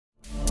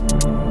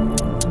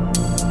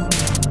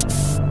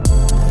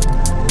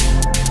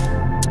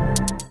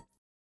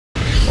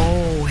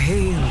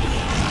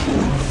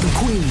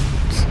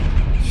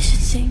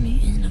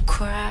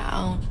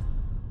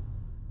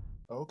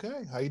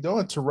Okay, how you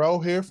doing? Terrell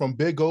here from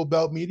Big Gold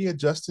Belt Media.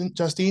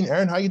 Justine,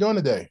 Erin, how you doing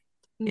today?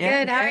 Yeah,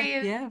 Good. How are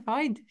yeah, you? yeah,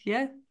 fine.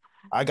 Yeah.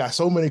 I got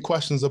so many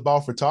questions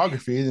about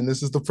photography, and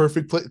this is the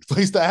perfect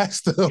place to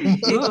ask them.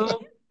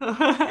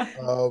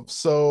 Oh.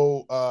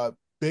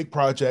 Big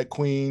project,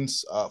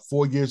 Queens,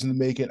 4 years in the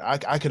making.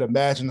 I could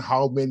imagine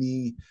how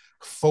many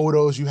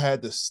photos you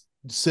had to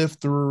sift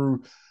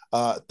through,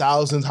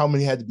 thousands, how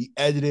many had to be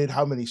edited,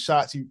 how many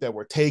that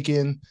were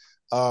taken.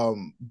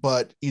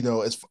 But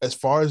as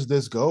far as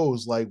this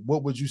goes, like,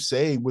 what would you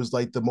say was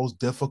like the most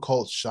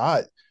difficult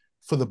shot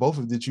for the both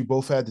of that you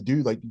both had to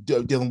do, like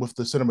dealing with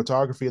the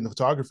cinematography and the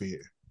photography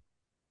here?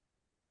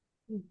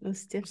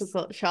 Most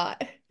difficult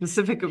shot.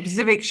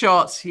 Specific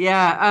shots.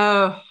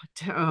 Yeah.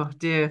 Oh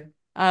dear.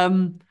 I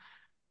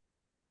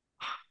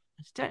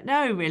don't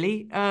know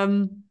really. I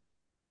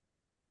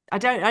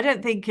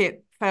don't think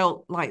it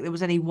felt like there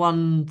was any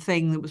one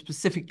thing that was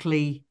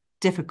specifically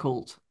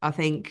difficult. I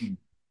think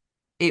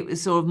it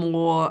was sort of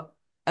more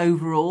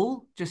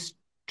overall, just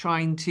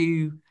trying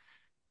to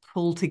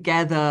pull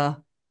together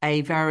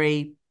a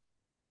very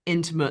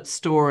intimate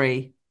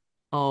story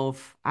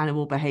of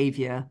animal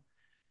behavior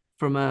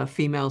from a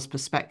female's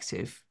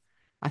perspective.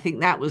 I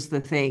think that was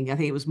the thing. I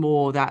think it was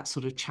more that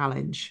sort of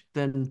challenge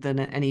than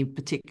any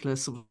particular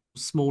sort of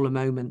smaller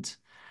moment.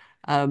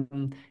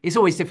 It's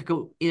always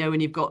difficult,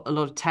 when you've got a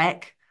lot of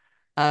tech.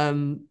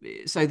 So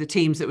the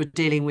teams that were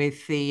dealing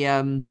with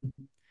the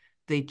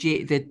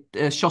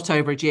shot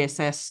over a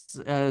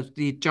GSS,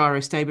 the gyro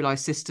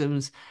stabilized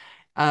systems,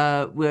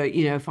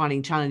 were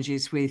finding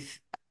challenges with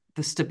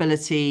the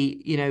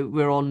stability.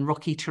 We're on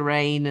rocky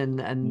terrain and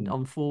Mm.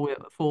 on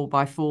four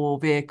by four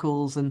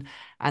vehicles and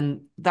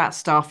that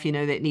stuff.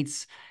 That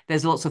needs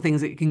there's lots of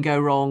things that can go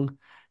wrong.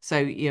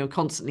 So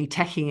constantly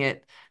teching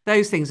it.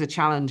 Those things are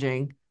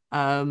challenging.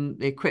 The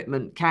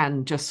equipment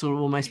can just sort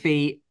of almost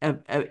be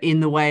in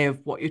the way of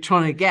what you're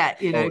trying to get.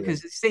 Oh yeah.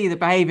 Because you see the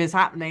behaviors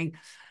happening.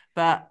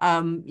 But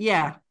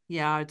yeah,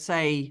 I'd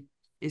say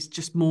it's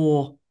just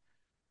more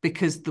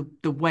because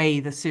the way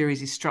the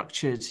series is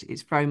structured,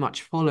 it's very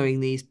much following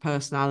these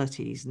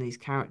personalities and these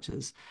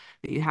characters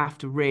that you have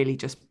to really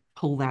just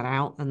pull that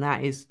out, and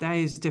that is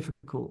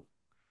difficult,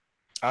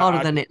 harder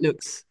I than it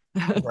looks.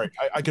 Right.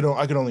 I can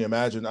only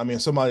imagine. I mean,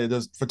 somebody that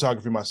does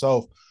photography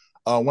myself,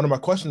 one of my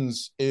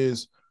questions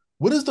is,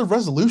 what is the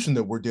resolution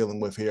that we're dealing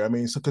with here? I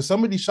mean, so because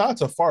some of these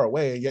shots are far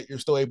away, and yet you're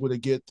still able to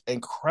get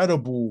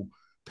incredible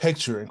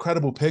pictures.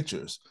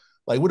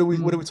 Like, what are we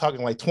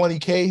talking? Like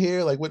 20K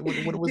here? Like, what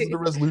was the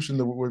resolution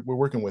that we're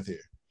working with here?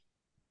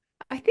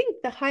 I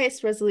think the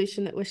highest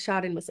resolution that was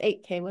shot in was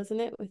 8K, wasn't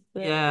it? With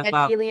the Yeah, red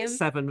about helium.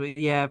 seven.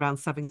 Yeah, around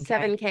 7K.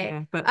 7K.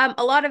 Yeah, but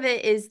A lot of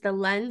it is the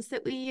lens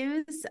that we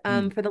use.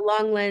 Mm. For the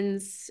long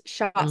lens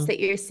shots mm, that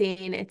you're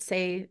seeing, it's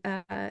a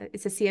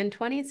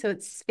CN20, so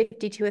it's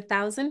 50 to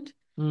 1,000.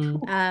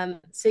 mm,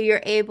 So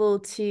you're able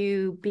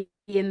to be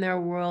in their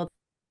world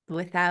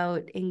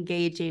without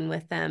engaging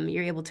with them.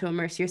 You're able to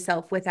immerse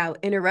yourself without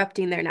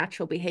interrupting their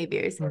natural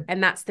behaviors. Right.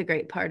 And that's the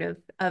great part of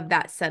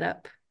that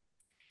setup.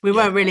 we Yeah.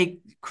 weren't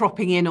really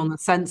cropping in on the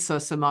sensor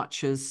so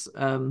much as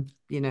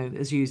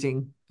as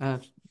using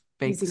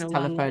big Using a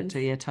long lens.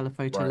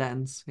 telephoto Right.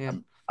 lens. Yeah.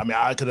 I mean,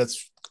 I could have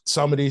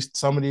some of these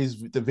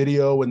the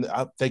video, and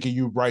I'm thinking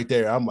you right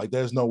there. I'm like,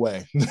 there's no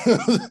way, there's no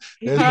way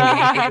this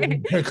is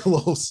anywhere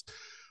close.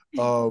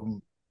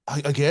 Um,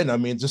 Again, I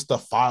mean, just the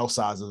file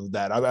sizes of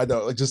that. I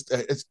know, like, just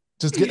it's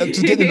just getting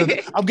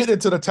into I'm getting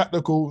into the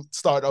technical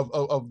start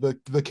of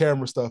the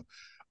camera stuff.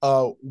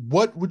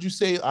 What would you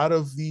say out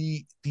of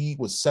the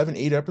was 7,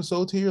 8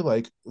 episodes here?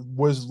 Like,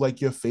 was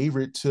like your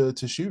favorite to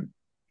shoot?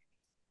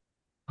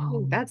 Ooh,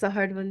 Oh. that's a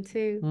hard one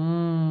too.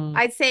 Mm.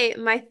 I'd say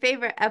my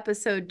favorite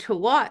episode to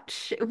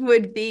watch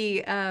would be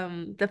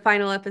the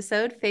final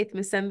episode, Faith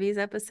Musembi's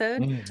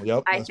episode.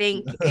 Yep, I that's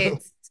think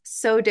it's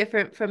so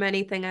different from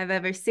anything I've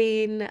ever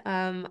seen.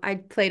 I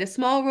played a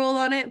small role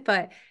on it,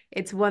 but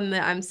it's one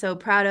that I'm so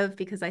proud of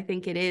because I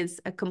think it is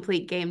a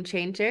complete game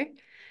changer.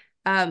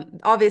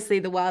 Obviously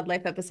the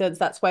wildlife episodes,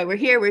 that's why we're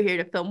here. We're here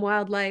to film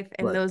wildlife,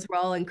 and right. those were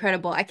all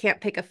incredible. I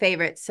can't pick a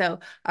favorite, so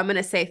I'm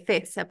gonna say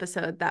Faith's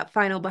episode, that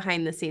final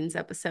behind the scenes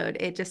episode.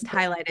 It just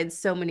highlighted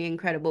so many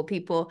incredible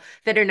people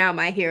that are now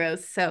my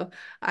heroes. So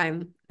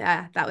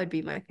that would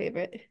be my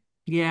favorite.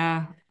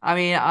 Yeah. I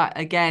mean,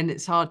 again,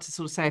 it's hard to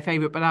sort of say a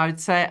favorite, but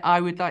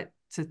I would like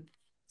to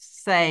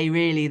say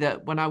really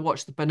that when I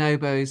watched the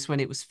bonobos when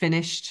it was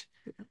finished,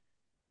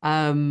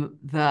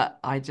 that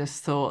I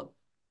just thought,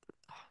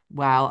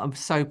 wow, I'm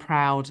so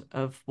proud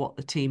of what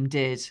the team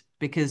did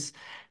because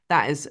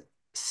that is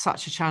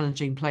such a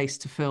challenging place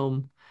to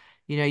film.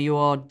 You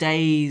are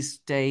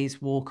days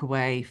walk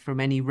away from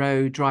any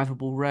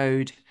drivable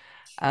road.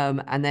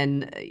 And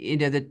then,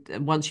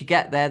 once you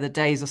get there, the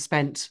days are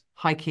spent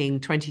hiking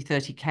 20,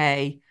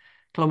 30K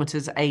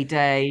kilometers a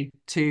day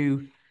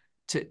to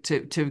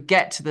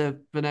get to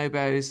the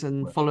bonobos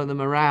and Right. follow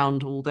them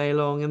around all day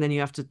long. And then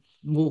you have to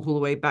walk all the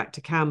way back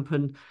to camp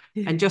and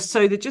just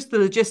the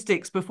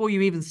logistics before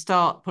you even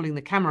start pulling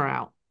the camera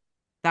out,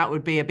 that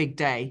would be a big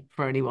day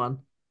for anyone.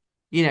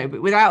 you know,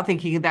 but without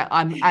thinking that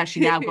I'm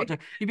actually now got to,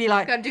 you'd be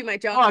like, gotta do my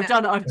job. Oh, I've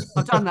done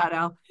that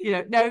now.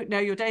 You know, no,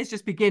 your day's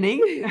just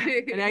beginning,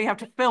 and now you have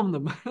to film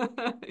them.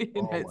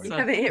 You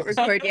haven't hit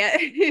record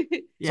yet.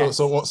 Yes.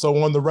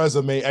 So on the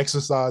resume,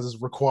 exercise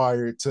is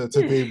required to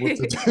be able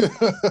to do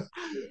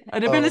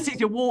an ability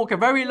to walk a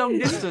very long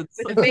distance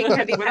with a big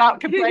heavy without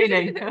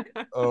complaining.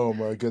 Oh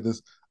my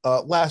goodness.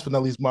 Last but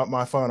not least,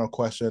 my final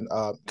question,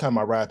 kind of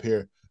my wrap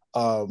here.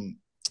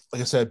 Like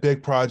I said,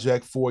 big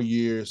project, 4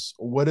 years.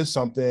 What is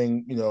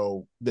something, you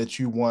know, that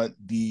you want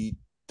the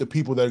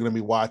people that are going to be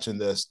watching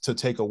this to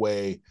take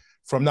away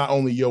from not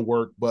only your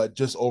work but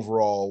just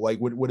overall? Like,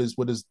 what is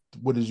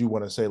you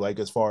want to say? Like,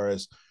 as far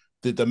as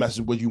the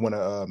message, what you want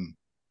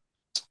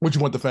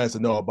the fans to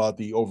know about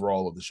the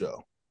overall of the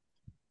show?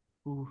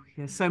 Oh,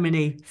 yeah, so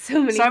many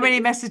things.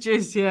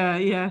 messages.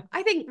 Yeah.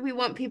 I think we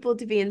want people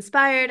to be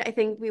inspired. I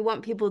think we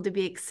want people to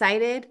be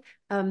excited.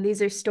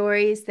 These are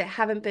stories that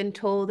haven't been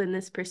told in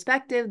this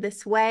perspective,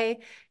 this way.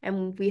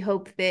 And we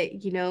hope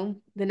that, you know,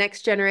 the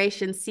next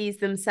generation sees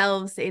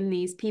themselves in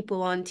these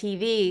people on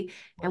TV,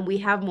 and we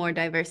have more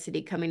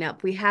diversity coming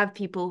up. We have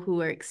people who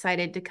are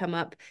excited to come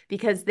up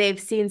because they've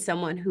seen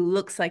someone who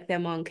looks like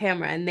them on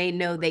camera and they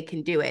know they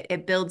can do it.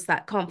 It builds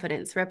that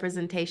confidence.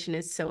 Representation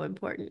is so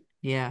important.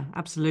 Yeah,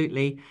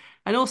 absolutely.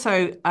 And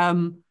also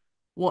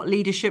what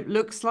leadership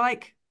looks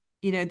like,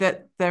 you know,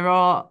 that there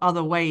are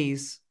other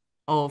ways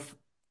of,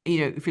 you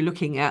know, if you're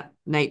looking at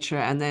nature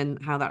and then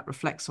how that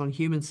reflects on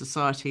human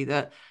society,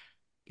 that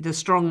the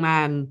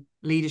strongman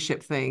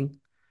leadership thing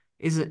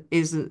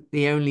isn't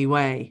the only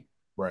way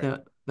Right.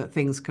 that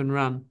things can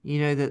run. You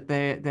know, that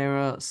there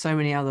are so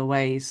many other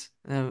ways.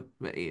 You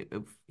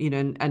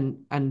know,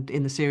 and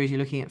in the series you're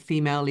looking at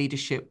female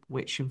leadership,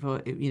 which, you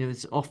know,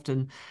 is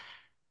often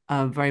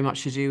very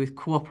much to do with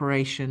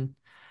cooperation,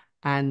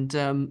 and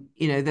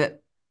you know,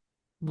 that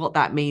what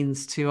that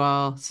means to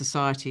our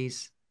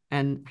societies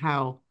and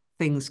how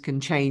things can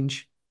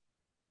change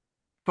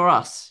for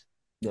us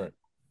Right.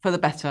 for the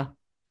better.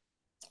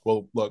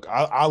 Well, look,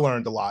 I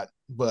learned a lot,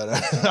 but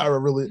I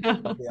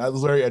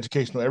was very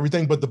educational,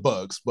 everything but the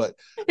bugs. But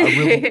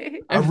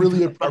I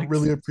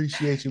really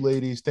appreciate you,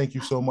 ladies. Thank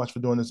you so much for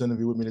doing this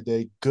interview with me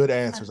today. Good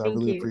answers. I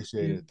really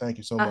appreciate it. Thank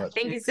you so much.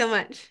 Thank you so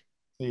much.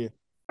 See you.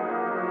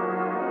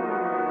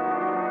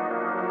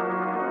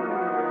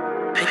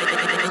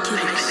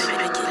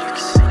 Matriarchies.